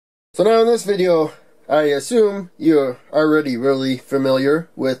So now in this video, I assume you're already really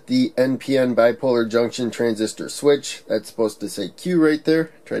familiar with the NPN bipolar junction transistor switch. That's supposed to say Q right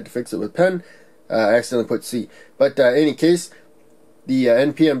there. Tried to fix it with pen. I accidentally put C. But in any case, the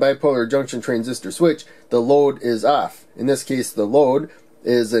NPN bipolar junction transistor switch, the load is off. In this case, the load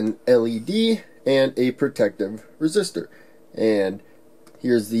is an LED and a protective resistor. And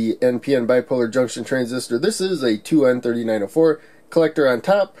here's the NPN bipolar junction transistor. This is a 2N3904 collector on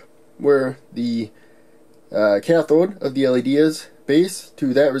top, where the cathode of the LED is, base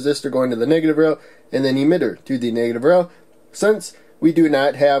to that resistor going to the negative rail, and then emitter to the negative rail. Since we do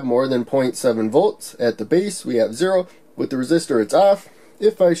not have more than 0.7 volts at the base, we have 0. With the resistor, it's off.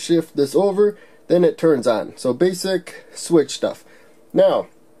 If I shift this over, then it turns on. So basic switch stuff. Now,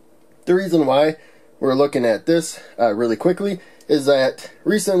 the reason why we're looking at this really quickly is that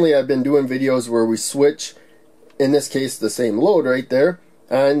recently I've been doing videos where we switch, in this case, the same load right there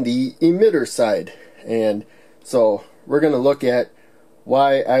on the emitter side. And so we're going to look at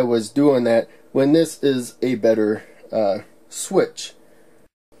why I was doing that when this is a better switch.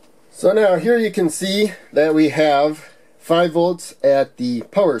 So now here you can see that we have 5 volts at the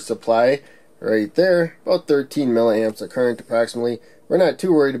power supply right there, about 13 milliamps of current approximately. We're not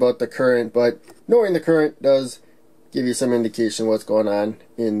too worried about the current, but knowing the current does give you some indication what's going on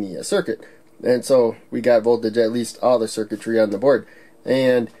in the circuit. And so we got voltage at least all the circuitry on the board.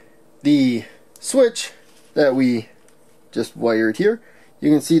 And the switch that we just wired here, you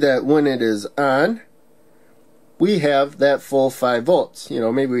can see that when it is on, we have that full 5 volts. You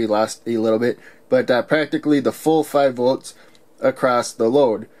know, maybe we lost a little bit, but practically the full 5 volts across the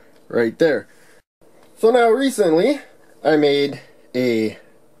load right there. So now recently I made a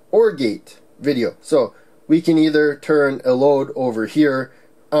OR gate video. So we can either turn a load over here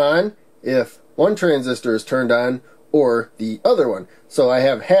on if one transistor is turned on or the other one. So I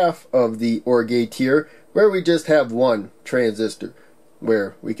have half of the OR gate here where we just have one transistor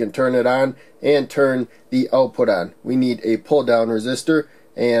where we can turn it on and turn the output on. We need a pull down resistor,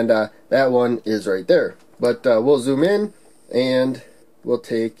 and that one is right there. But we'll zoom in and we'll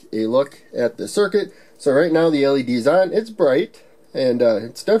take a look at the circuit. So right now the LED is on. It's bright and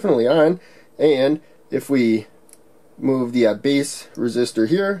it's definitely on. And if we move the base resistor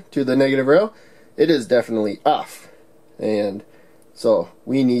here to the negative rail, it is definitely off. And so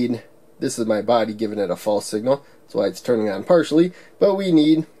we need, this is my body giving it a false signal, that's why it's turning on partially, but we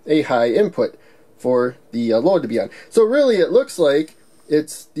need a high input for the load to be on. So really it looks like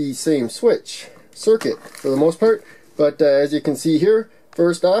it's the same switch circuit for the most part, but as you can see here,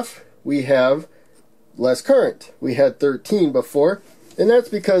 first off, we have less current. We had 13 before, and that's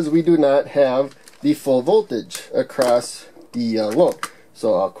because we do not have the full voltage across the load.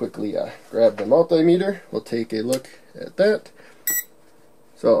 So I'll quickly grab the multimeter. We'll take a look at that.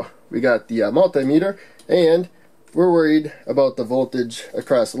 So we got the multimeter, and we're worried about the voltage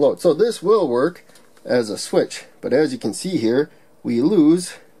across the load. So this will work as a switch, but as you can see here, we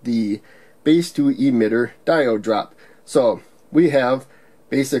lose the base to emitter diode drop. So we have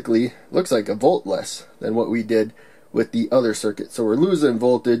basically, looks like a volt less than what we did with the other circuit. So we're losing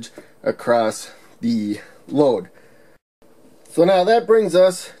voltage across the load. So now that brings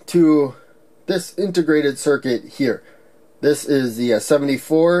us to this integrated circuit here. This is the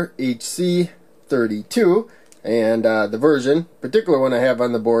 74HC32, and the version, particular one I have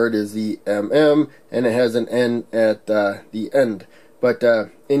on the board, is the MM, and it has an N at the end. But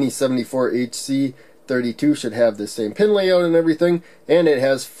any 74HC32 should have the same pin layout and everything, and it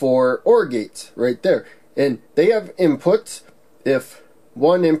has 4 OR gates right there. And they have inputs if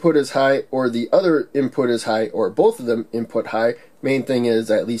one input is high or the other input is high, or both of them input high. Main thing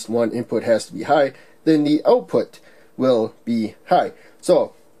is at least one input has to be high, then the output will be high.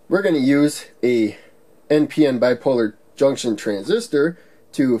 So we're going to use a NPN bipolar junction transistor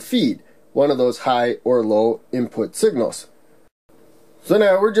to feed one of those high or low input signals. So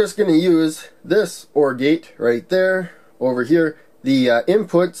now we're just going to use this OR gate right there over here. The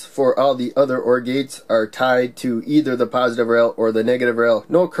inputs for all the other OR gates are tied to either the positive rail or the negative rail.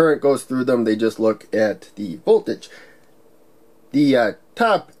 No current goes through them, they just look at the voltage. The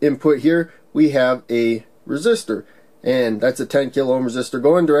top input here, we have a resistor, and that's a 10 kilo ohm resistor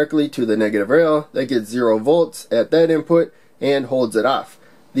going directly to the negative rail. That gets 0 volts at that input and holds it off.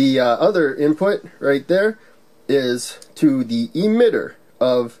 The other input right there is to the emitter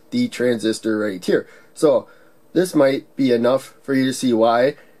of the transistor right here. So this might be enough for you to see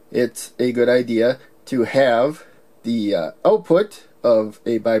why it's a good idea to have the output of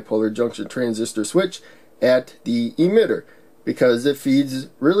a bipolar junction transistor switch at the emitter, because it feeds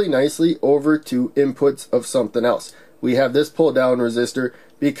really nicely over to inputs of something else. We have this pull down resistor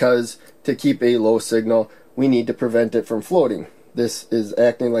because to keep a low signal, we need to prevent it from floating. This is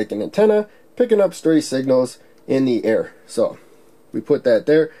acting like an antenna, picking up stray signals in the air. So we put that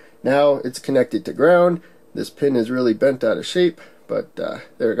there. Now it's connected to ground. This pin is really bent out of shape, but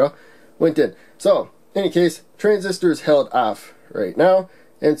there we go. Went in. So in any case, transistor is held off right now,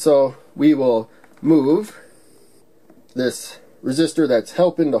 and so we will move this resistor that's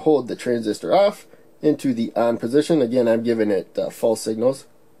helping to hold the transistor off into the on position. Again, I'm giving it false signals,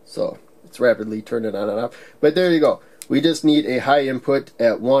 so it's rapidly turning on and off. But there you go. We just need a high input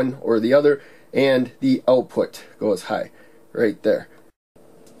at one or the other, and the output goes high right there.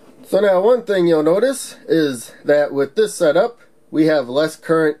 So now one thing you'll notice is that with this setup, we have less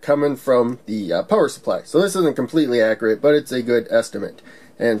current coming from the power supply. So this isn't completely accurate, but it's a good estimate.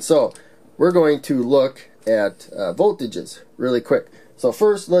 And so we're going to look at voltages really quick. So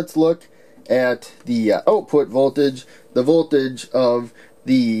first let's look at the output voltage, the voltage of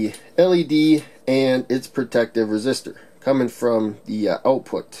the LED and its protective resistor coming from the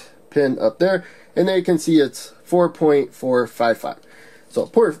output pin up there, and there you can see it's 4.455. So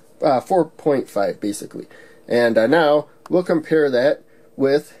 4.5 basically. And now we'll compare that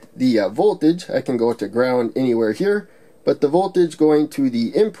with the voltage. I can go to ground anywhere here, but the voltage going to the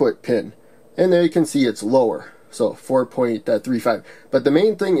input pin, and there you can see it's lower, so 4.35. But the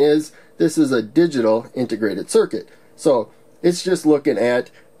main thing is this is a digital integrated circuit, so it's just looking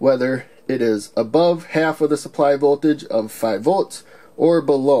at whether it is above half of the supply voltage of 5 volts or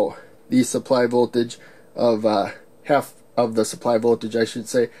below the supply voltage of half of the supply voltage, I should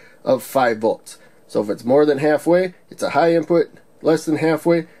say, of 5 volts. So if it's more than halfway, it's a high input. Less than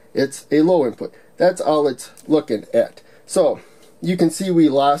halfway, it's a low input. That's all it's looking at. So you can see we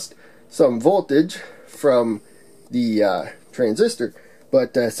lost some voltage from the transistor,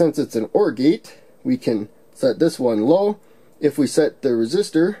 but since it's an OR gate, we can set this one low. If we set the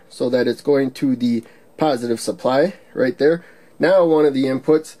resistor so that it's going to the positive supply right there, now one of the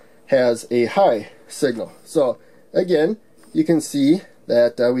inputs has a high signal. So again, you can see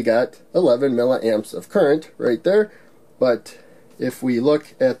that we got 11 milliamps of current right there. But if we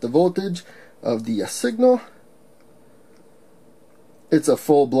look at the voltage of the signal, it's a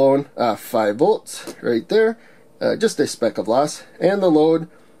full-blown 5 volts right there, just a speck of loss. And the load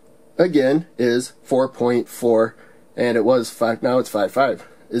again is 4.4, and it was 5, now it's 5.5,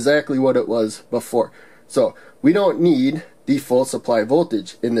 exactly what it was before. So we don't need the full supply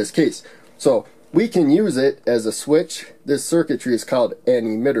voltage in this case. So we can use it as a switch. This circuitry is called an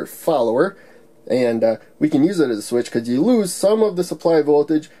emitter follower, and we can use it as a switch because you lose some of the supply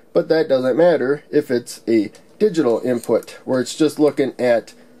voltage, but that doesn't matter if it's a digital input where it's just looking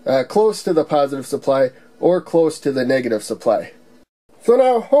at close to the positive supply or close to the negative supply. So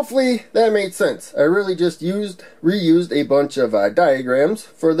now hopefully that made sense. I really just reused a bunch of diagrams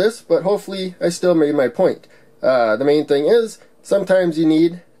for this, but hopefully I still made my point. The main thing is sometimes you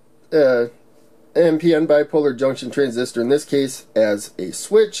need NPN bipolar junction transistor, in this case as a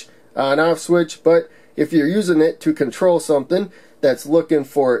switch, on-off switch, but if you're using it to control something that's looking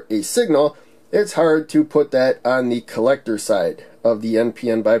for a signal, it's hard to put that on the collector side of the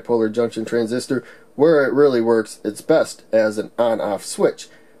NPN bipolar junction transistor. Where it really works its best as an on-off switch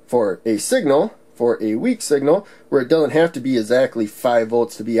for a signal, for a weak signal, where it doesn't have to be exactly 5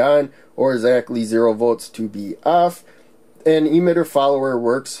 volts to be on or exactly 0 volts to be off. An emitter follower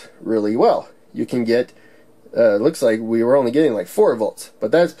works really well. You can get, looks like we were only getting like 4 volts,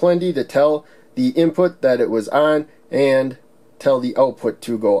 but that's plenty to tell the input that it was on and tell the output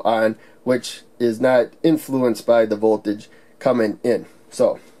to go on, which is not influenced by the voltage coming in.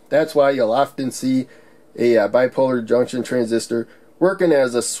 So that's why you'll often see a bipolar junction transistor working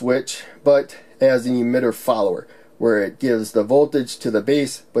as a switch, but as an emitter follower, where it gives the voltage to the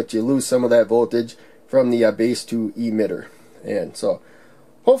base, but you lose some of that voltage from the base to emitter. And so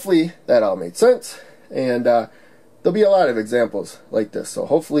hopefully that all made sense, and there'll be a lot of examples like this. So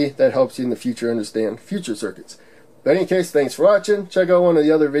hopefully that helps you in the future understand future circuits. But in any case, thanks for watching. Check out one of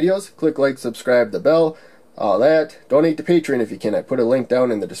the other videos. Click like, subscribe, the bell, all that. Donate to Patreon if you can. I put a link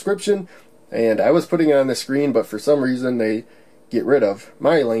down in the description, and I was putting it on the screen, but for some reason they get rid of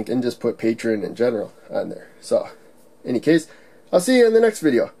my link and just put Patreon in general on there. So in any case, I'll see you in the next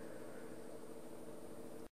video.